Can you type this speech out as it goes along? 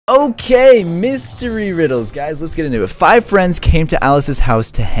Okay, mystery riddles. Guys, let's get into it. 5 friends came to Alice's house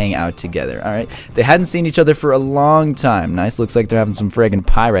to hang out together. Alright, they hadn't seen each other for a long time. Nice, looks like they're having some friggin'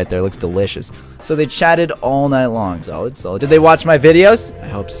 pie right there. Looks delicious. So they chatted all night long. Solid, solid. Did they watch my videos? I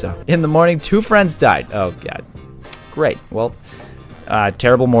hope so. In the morning, 2 friends died. Oh, God. Great. Well,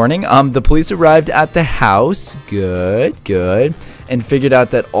 terrible morning. The police arrived at the house. Good, good. And figured out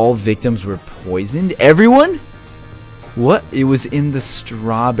that all victims were poisoned. Everyone? What? It was in the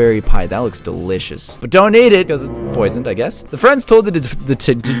strawberry pie. That looks delicious. But don't eat it because it's poisoned, I guess. The friends told the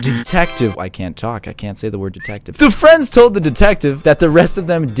detective. I can't talk. I can't say the word detective. The friends told the detective that the rest of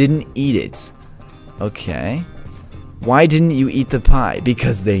them didn't eat it. Okay. Why didn't you eat the pie?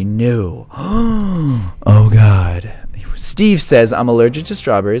 Because they knew. Oh, God. Steve says, I'm allergic to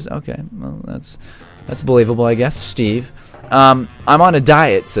strawberries. Okay. Well, that's believable, I guess. Steve. I'm on a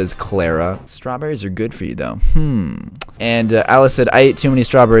diet, says Clara. Strawberries are good for you, though. And Alice said, I ate too many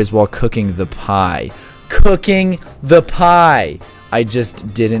strawberries while cooking the pie. Cooking the pie! I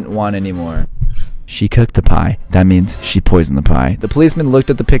just didn't want any more. She cooked the pie. That means she poisoned the pie. The policeman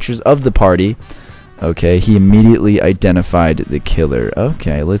looked at the pictures of the party. Okay, he immediately identified the killer.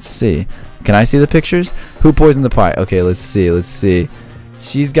 Okay, let's see. Can I see the pictures? Who poisoned the pie? Okay, let's see, let's see.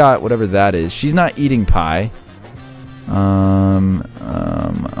 She's got whatever that is. She's not eating pie.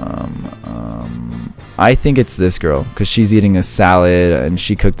 I think it's this girl because she's eating a salad and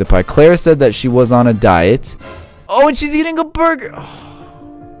she cooked the pie. Claire said that she was on a diet. Oh, and she's eating a burger.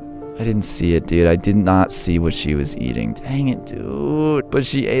 Oh, I didn't see it, dude. I did not see what she was eating. Dang it, dude. But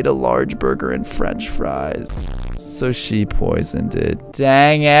she ate a large burger and French fries. So she poisoned it.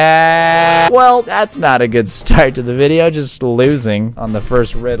 Dang it. Well, that's not a good start to the video. Just losing on the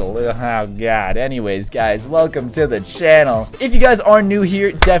first riddle. Oh, God. Anyways, guys, welcome to the channel. If you guys are new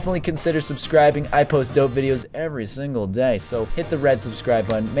here, definitely consider subscribing. I post dope videos every single day. So hit the red subscribe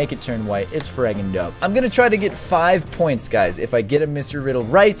button. Make it turn white. It's friggin' dope. I'm going to try to get 5 points, guys. If I get a mystery riddle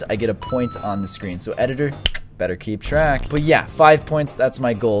right, I get a point on the screen. So editor, better keep track. But yeah, 5 points, that's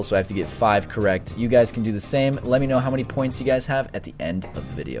my goal, so I have to get 5 correct. You guys can do the same. Let me know how many points you guys have at the end of the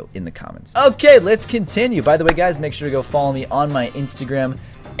video in the comments. Okay, let's continue. By the way, guys, make sure to go follow me on my Instagram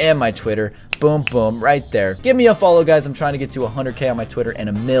and my Twitter. Boom, boom, right there. Give me a follow, guys. I'm trying to get to 100K on my Twitter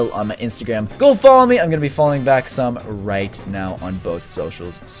and 1 mil on my Instagram. Go follow me. I'm going to be following back some right now on both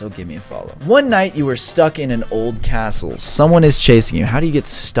socials, so give me a follow. One night, you were stuck in an old castle. Someone is chasing you. How do you get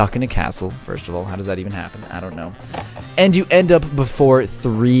stuck in a castle? First of all, how does that even happen? I don't know. And you end up before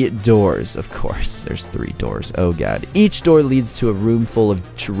 3 doors. Of course, there's 3 doors. Oh, God. Each door leads to a room full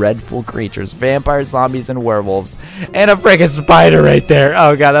of dreadful creatures, vampires, zombies, and werewolves, and a friggin' spider right there.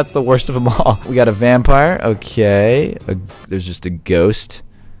 Oh, God, that's the worst of them all. We got a vampire. Okay. There's just a ghost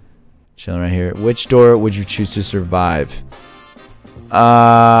chilling right here. Which door would you choose to survive?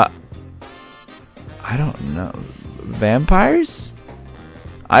 I don't know. Vampires?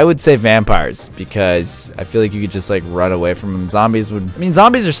 I would say vampires because I feel like you could just like run away from them. Zombies would... I mean,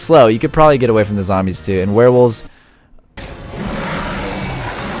 zombies are slow. You could probably get away from the zombies too. And werewolves...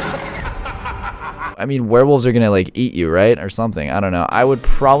 I mean, werewolves are gonna like eat you, right? Or something. I don't know. I would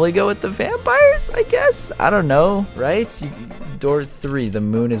probably go with the vampires, I guess. I don't know, right? Door 3, the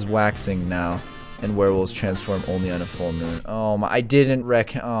moon is waxing now. And werewolves transform only on a full moon. Oh my, I didn't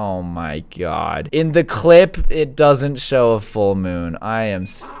oh my God. In the clip, it doesn't show a full moon. I am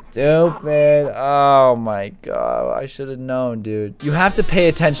stupid. Oh my God, I should have known, dude. You have to pay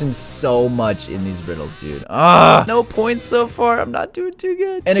attention so much in these riddles, dude. No points so far. I'm not doing too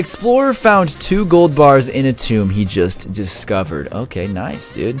good. An explorer found 2 gold bars in a tomb he just discovered. Okay, nice,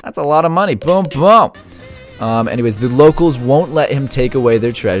 dude. That's a lot of money. Boom, boom. Anyways, the locals won't let him take away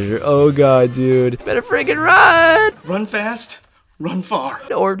their treasure. Oh, God, dude. Better freaking run! Run fast, run far.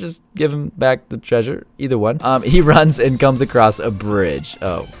 Or just give him back the treasure. Either one. He runs and comes across a bridge.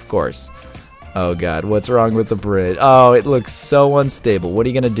 Oh, of course. Oh, God. What's wrong with the bridge? Oh, it looks so unstable. What are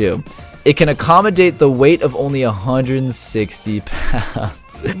you gonna do? It can accommodate the weight of only 160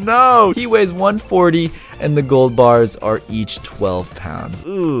 pounds. No! He weighs 140 and the gold bars are each 12 pounds.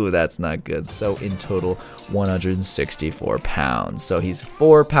 Ooh, that's not good. So in total, 164 pounds. So he's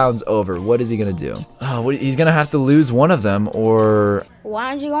 4 pounds over. What is he gonna do? Oh, he's gonna have to lose one of them or... Why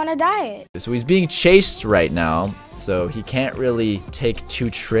aren't you on a diet? So he's being chased right now. So he can't really take 2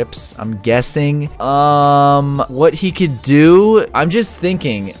 trips, I'm guessing. What he could do, I'm just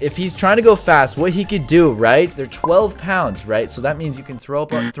thinking, if he's trying to go fast, what he could do, right? They're 12 pounds, right? So that means you can throw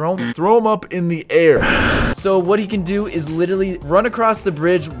them up in the air. So what he can do is literally run across the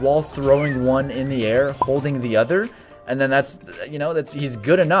bridge while throwing one in the air, holding the other. And then that's, you know, he's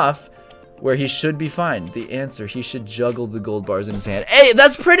good enough. where he should be fine. The answer, he should juggle the gold bars in his hand. Hey,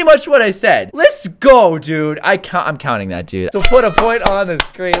 that's pretty much what I said. Let's go, dude. I'm counting that, dude. So put a point on the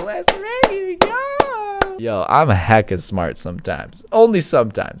screen. Let's ready to go. Yo, I'm a hecka smart sometimes. Only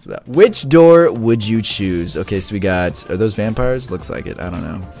sometimes, though. Which door would you choose? Okay, so we got, are those vampires? Looks like it. I don't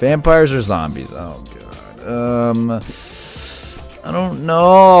know. Vampires or zombies? Oh, God. I don't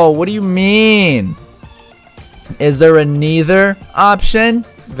know. What do you mean? Is there a neither option?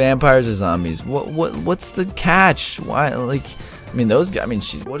 Vampires or zombies? What's the catch? Why, like, I mean, those guys, I mean,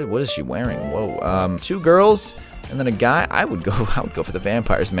 she's, what is she wearing? Whoa, 2 girls and then a guy. I would go for the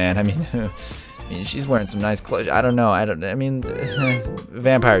vampires, man. I mean, she's wearing some nice clothes. I don't know. I mean,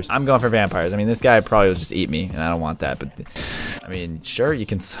 vampires. I'm going for vampires. I mean, this guy probably will just eat me, and I don't want that. But I mean, sure, you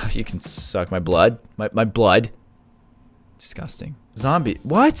can suck my blood. My blood. Disgusting. Zombie.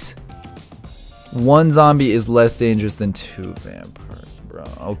 What? 1 zombie is less dangerous than 2 vampires, bro.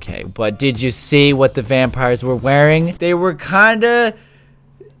 Okay, but did you see what the vampires were wearing? They were kinda...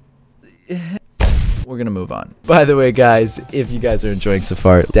 We're gonna move on. By the way, guys, if you guys are enjoying so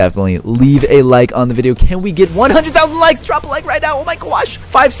far, definitely leave a like on the video. Can we get 100,000 likes? Drop a like right now. Oh my gosh.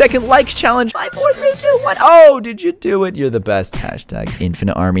 5-second like challenge. 5, 4, 3, 2, 1. Oh, did you do it? You're the best. Hashtag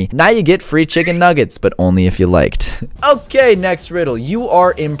Infinite Army. Now you get free chicken nuggets, but only if you liked. Okay, next riddle. You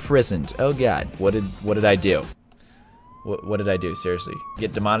are imprisoned. Oh God. What did I do? What did I do? Seriously.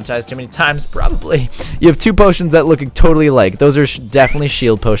 Get demonetized too many times? Probably. You have 2 potions that look totally alike. Those are definitely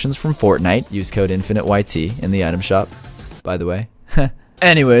shield potions from Fortnite. Use code INFINITEYT in the item shop, by the way.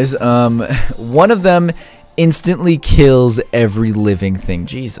 Anyways, one of them instantly kills every living thing.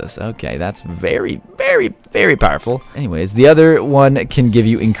 Jesus. Okay, that's very, very, very powerful. Anyways, the other one can give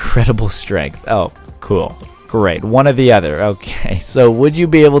you incredible strength. Oh, cool. Great, one or the other. Okay, so would you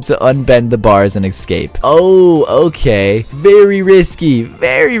be able to unbend the bars and escape? Oh, okay. Very risky,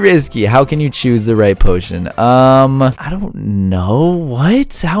 very risky. How can you choose the right potion? I don't know.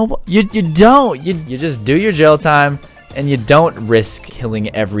 What? How? You don't. You just do your jail time and you don't risk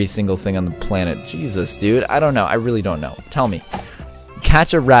killing every single thing on the planet. Jesus, dude. I don't know. I really don't know. Tell me.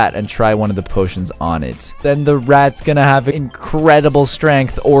 Catch a rat and try one of the potions on it. Then the rat's gonna have incredible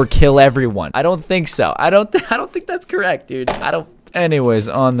strength or kill everyone. I don't think so. I don't think that's correct, dude. Anyways,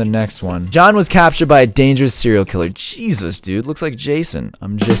 on the next one. John was captured by a dangerous serial killer. Jesus, dude. Looks like Jason.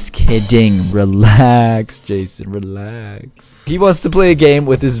 I'm just kidding. Relax, Jason. Relax. He wants to play a game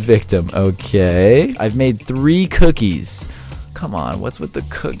with his victim. Okay. I've made 3 cookies. Come on, what's with the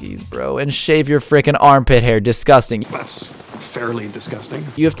cookies, bro? And shave your freaking armpit hair. Disgusting. That's fairly disgusting.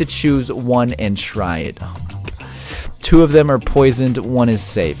 You have to choose one and try it. Oh my God. 2 of them are poisoned, 1 is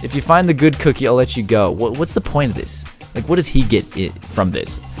safe. If you find the good cookie, I'll let you go. What's the point of this? Like, what does he get from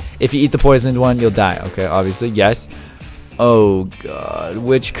this? If you eat the poisoned one, you'll die. Okay, obviously, yes. Oh God,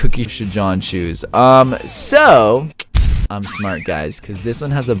 which cookie should John choose? So, I'm smart, guys, because this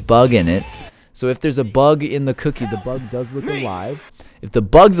one has a bug in it. So if there's a bug in the cookie, the bug does look alive. If the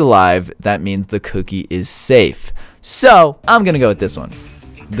bug's alive, that means the cookie is safe. So I'm gonna go with this one,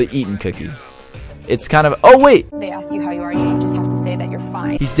 the eaten cookie. It's kind of, oh wait. They ask you how you are, you just have to say that you're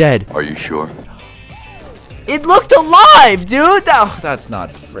fine. He's dead. Are you sure? It looked alive, dude. Oh, that's not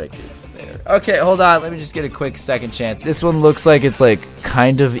freaking fair. Okay, hold on. Let me just get a quick second chance. This one looks like it's like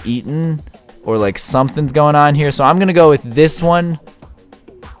kind of eaten or like something's going on here. So I'm gonna go with this one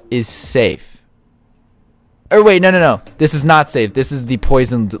is safe. Or wait, no. This is not safe. This is the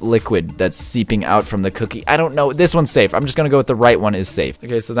poisoned liquid that's seeping out from the cookie. I don't know. This one's safe. I'm just gonna go with the right one is safe.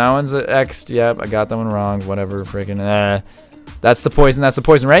 Okay, so that one's X'd. Yep, I got that one wrong. Whatever, freaking. That's the poison. That's the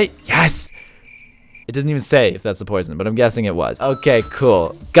poison, right? Yes. It doesn't even say if that's the poison, but I'm guessing it was. Okay,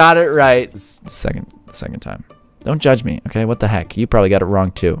 cool. Got it right. Second time. Don't judge me, okay? What the heck? You probably got it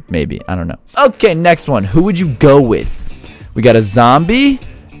wrong too. Maybe. I don't know. Okay, next one. Who would you go with? We got a zombie,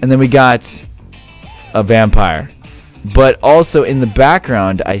 and then we got a vampire. But also in the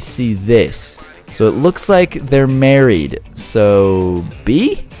background, I see this. So it looks like they're married. So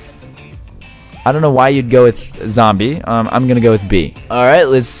B? I don't know why you'd go with zombie. I'm gonna go with B. All right,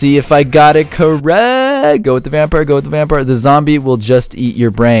 let's see if I got it correct. Go with the vampire, go with the vampire. The zombie will just eat your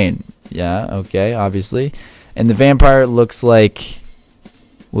brain. Yeah, okay, obviously. And the vampire looks like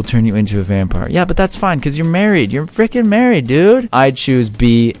will turn you into a vampire. Yeah, but that's fine because you're married. You're freaking married, dude. I'd choose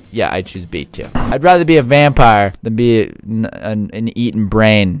B. Yeah, I'd choose B too. I'd rather be a vampire than be an eaten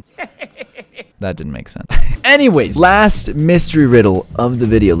brain. That didn't make sense. Anyways, last mystery riddle of the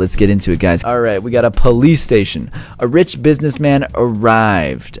video. Let's get into it, guys. All right, we got a police station. A rich businessman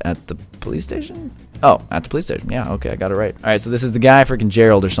arrived at the police station. Oh, at the police station. Yeah, okay, I got it right. All right, so this is the guy, freaking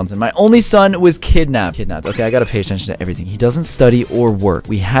Gerald or something. My only son was kidnapped. Okay, I gotta pay attention to everything. He doesn't study or work.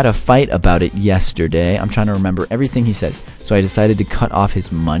 We had a fight about it yesterday. I'm trying to remember everything he says. So I decided to cut off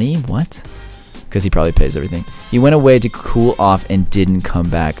his money. What? Because he probably pays everything. He went away to cool off and didn't come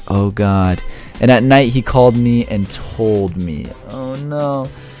back. Oh, God. And at night, he called me and told me. Oh, no.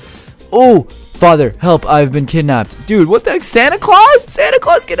 Oh, father, help. I've been kidnapped. Dude, what the heck? Santa Claus? Santa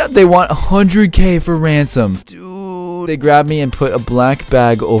Claus kidnapped. They want 100K for ransom. Dude. They grabbed me and put a black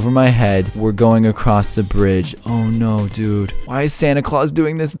bag over my head. We're going across the bridge. Oh, no, dude. Why is Santa Claus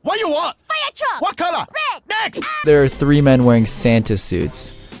doing this? What you want? Fire truck! What color? Red! Next! There are 3 men wearing Santa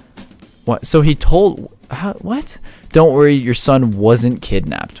suits. What? So he told... what? Don't worry, your son wasn't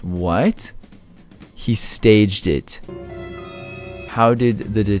kidnapped. What? He staged it. How did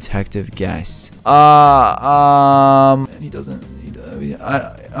the detective guess? He doesn't...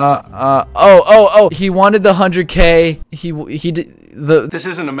 He wanted the 100K. He did... This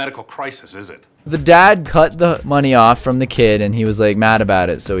isn't a medical crisis, is it? The dad cut the money off from the kid and he was like mad about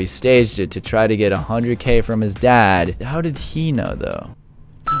it. So he staged it to try to get 100K from his dad. How did he know though?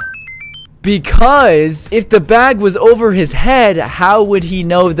 Because if the bag was over his head, how would he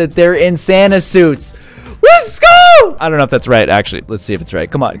know that they're in Santa suits? Let's go! I don't know if that's right, actually. Let's see if it's right.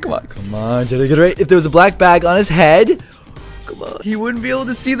 Come on, come on. Come on, did I get it right? If there was a black bag on his head, come on, he wouldn't be able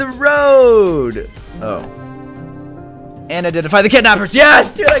to see the road. Oh. And identify the kidnappers.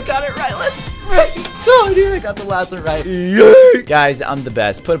 Yes, dude, I got it right. Let's go, dude. I got the last one right. Yay. Guys, I'm the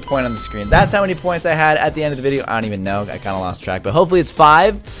best. Put a point on the screen. That's how many points I had at the end of the video. I don't even know. I kind of lost track, but hopefully it's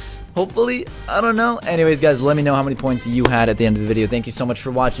 5. Hopefully, I don't know. Anyways, guys, let me know how many points you had at the end of the video. Thank you so much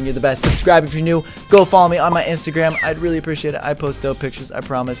for watching. You're the best. Subscribe if you're new. Go follow me on my Instagram. I'd really appreciate it. I post dope pictures, I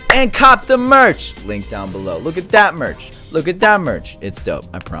promise. And cop the merch. Link down below. Look at that merch. Look at that merch. It's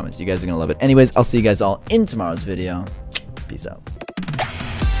dope. I promise. You guys are going to love it. Anyways, I'll see you guys all in tomorrow's video. Peace out.